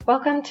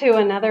Welcome to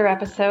another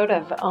episode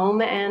of Om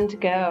and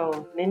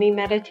Go, mini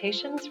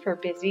meditations for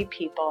busy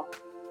people.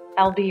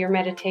 I'll be your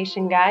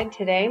meditation guide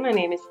today. My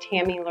name is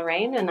Tammy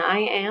Lorraine, and I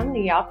am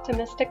the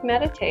Optimistic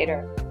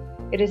Meditator.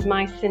 It is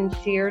my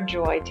sincere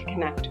joy to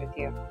connect with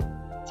you.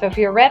 So if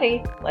you're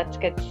ready, let's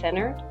get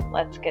centered,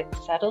 let's get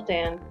settled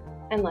in,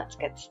 and let's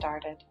get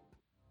started.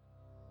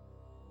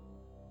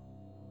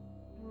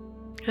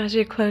 As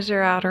you close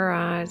your outer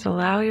eyes,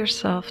 allow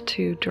yourself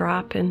to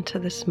drop into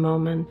this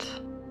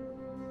moment.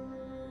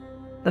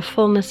 The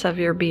fullness of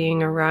your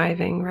being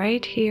arriving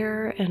right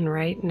here and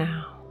right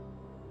now.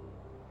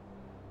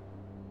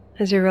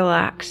 As you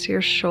relax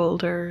your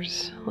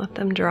shoulders, let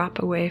them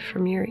drop away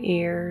from your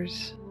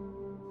ears.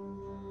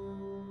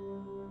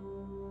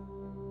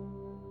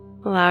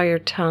 Allow your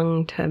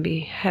tongue to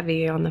be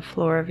heavy on the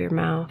floor of your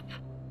mouth.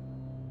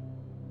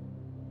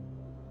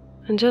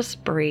 And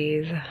just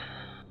breathe.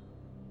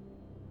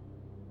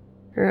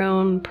 Your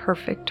own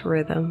perfect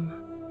rhythm.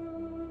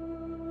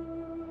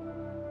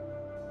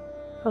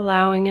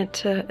 Allowing it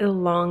to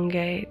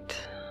elongate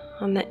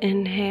on the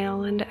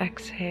inhale and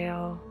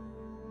exhale,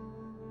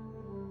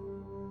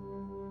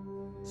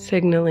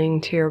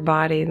 signaling to your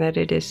body that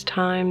it is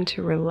time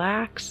to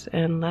relax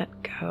and let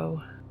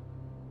go.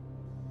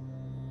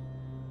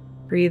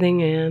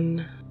 Breathing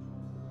in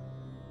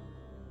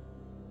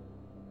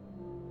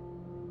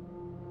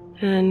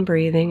and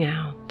breathing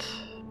out.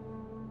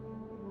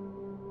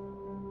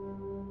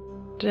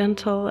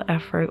 Gentle,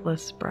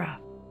 effortless breath.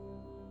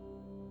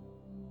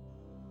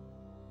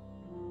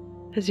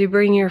 As you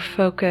bring your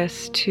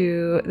focus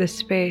to the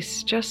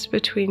space just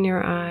between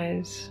your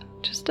eyes,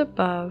 just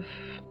above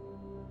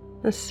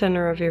the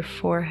center of your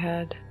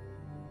forehead,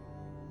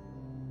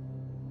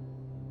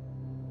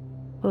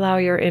 allow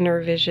your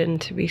inner vision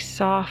to be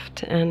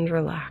soft and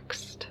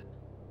relaxed.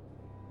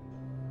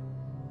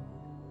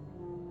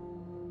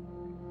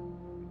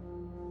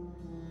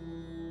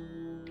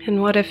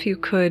 And what if you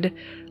could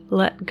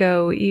let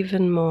go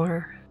even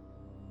more?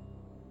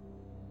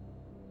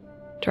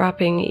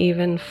 Dropping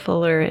even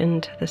fuller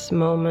into this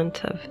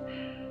moment of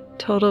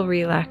total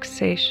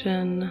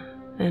relaxation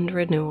and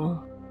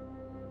renewal.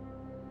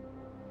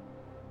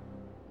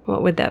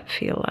 What would that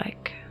feel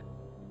like?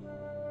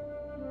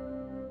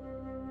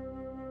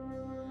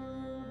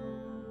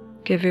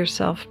 Give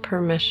yourself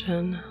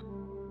permission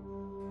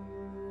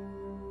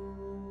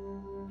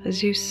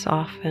as you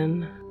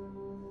soften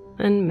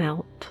and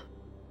melt.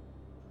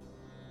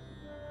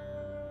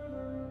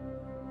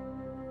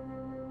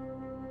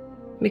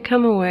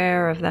 Become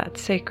aware of that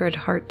sacred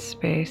heart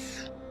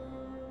space.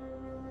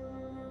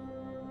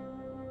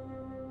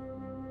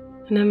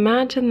 And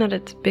imagine that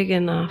it's big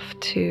enough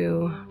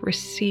to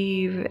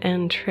receive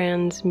and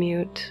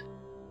transmute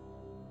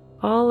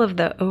all of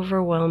the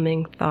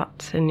overwhelming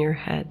thoughts in your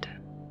head.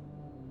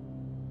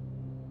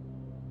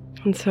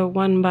 And so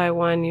one by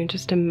one, you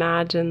just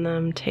imagine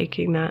them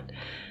taking that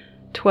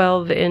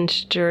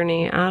 12-inch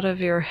journey out of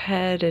your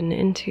head and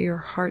into your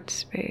heart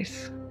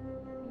space,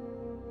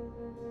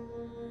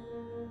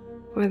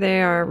 where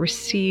they are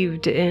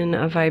received in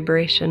a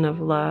vibration of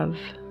love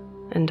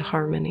and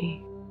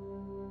harmony.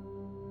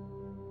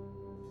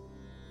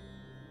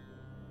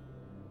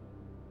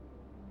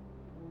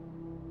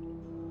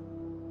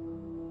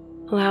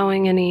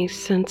 Allowing any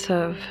sense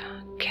of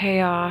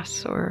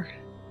chaos or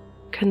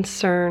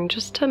concern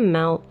just to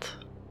melt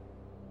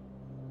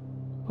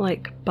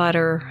like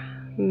butter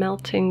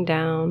melting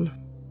down,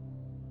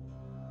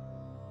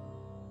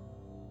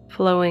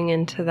 flowing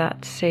into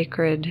that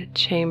sacred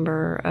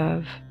chamber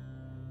of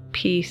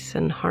peace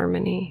and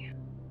harmony.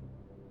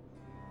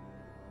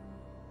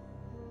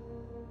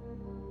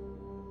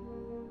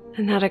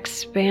 And that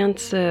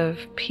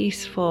expansive,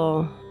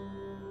 peaceful,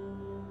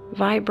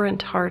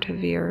 vibrant heart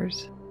of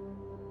yours,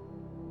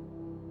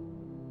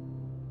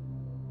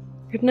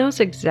 it knows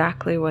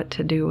exactly what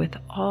to do with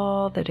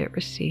all that it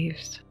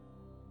receives.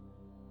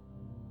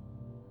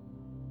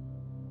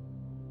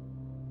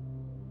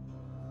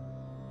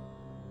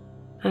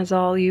 As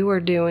all you are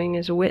doing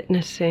is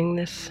witnessing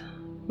this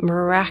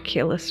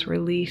miraculous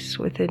release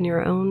within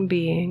your own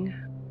being,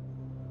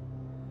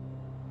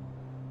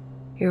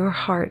 your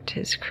heart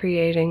is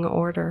creating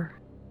order.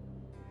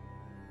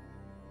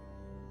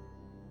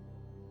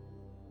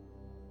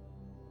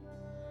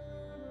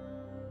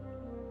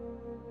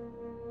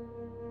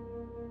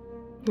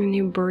 And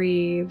you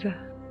breathe,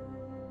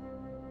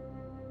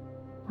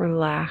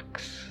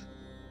 relax,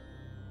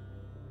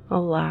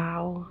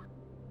 allow.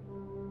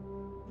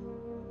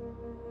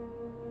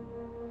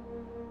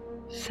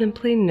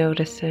 Simply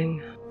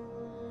noticing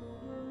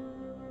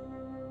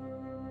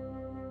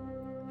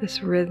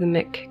this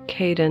rhythmic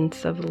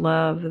cadence of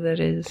love that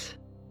is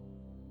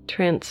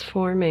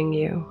transforming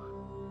you,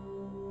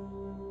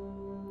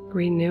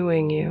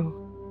 renewing you.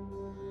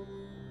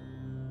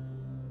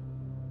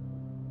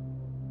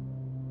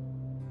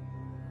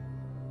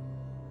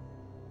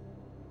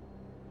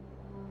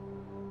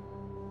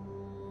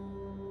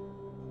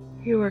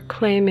 You are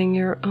claiming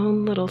your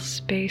own little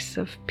space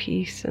of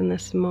peace in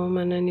this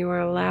moment, and you are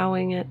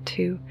allowing it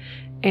to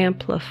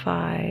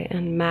amplify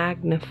and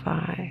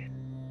magnify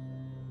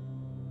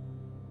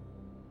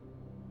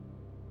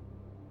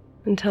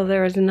until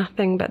there is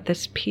nothing but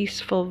this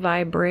peaceful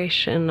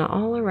vibration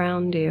all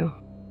around you.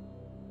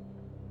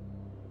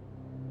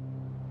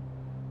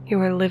 You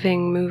are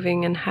living,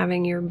 moving, and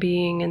having your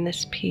being in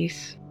this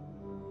peace.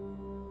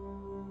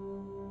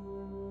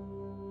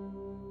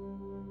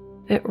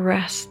 It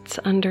rests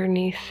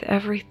underneath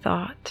every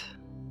thought.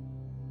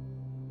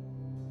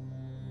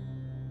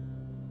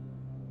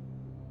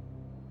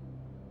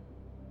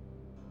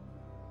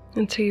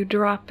 And so you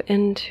drop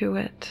into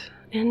it,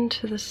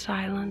 into the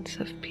silence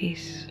of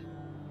peace.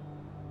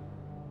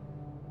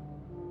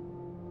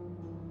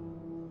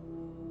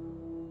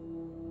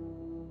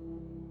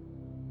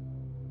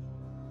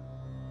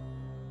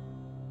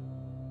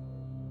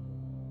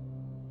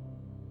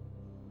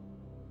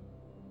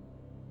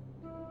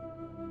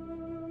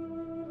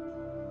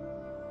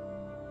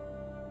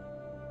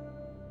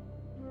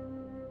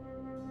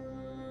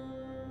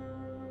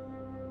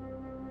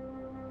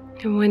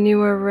 And when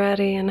you are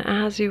ready, and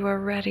as you are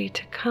ready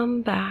to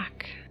come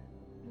back,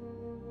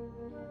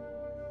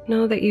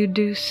 know that you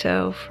do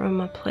so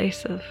from a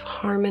place of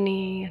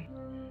harmony and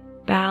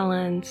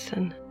balance,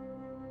 and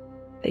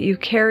that you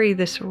carry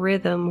this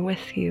rhythm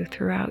with you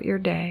throughout your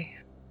day.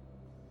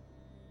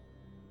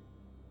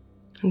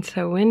 And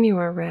so when you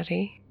are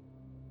ready,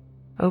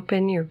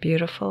 open your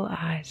beautiful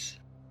eyes.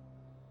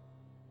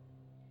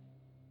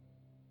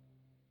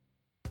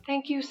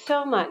 Thank you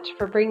so much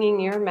for bringing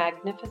your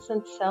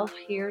magnificent self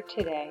here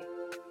today.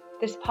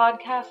 This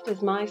podcast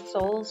is my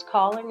soul's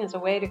calling as a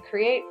way to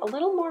create a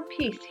little more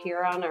peace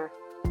here on earth.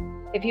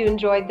 If you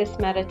enjoyed this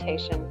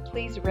meditation,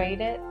 please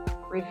rate it,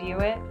 review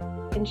it,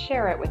 and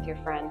share it with your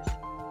friends.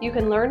 You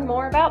can learn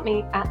more about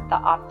me at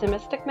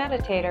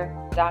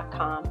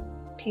theoptimisticmeditator.com.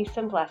 Peace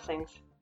and blessings.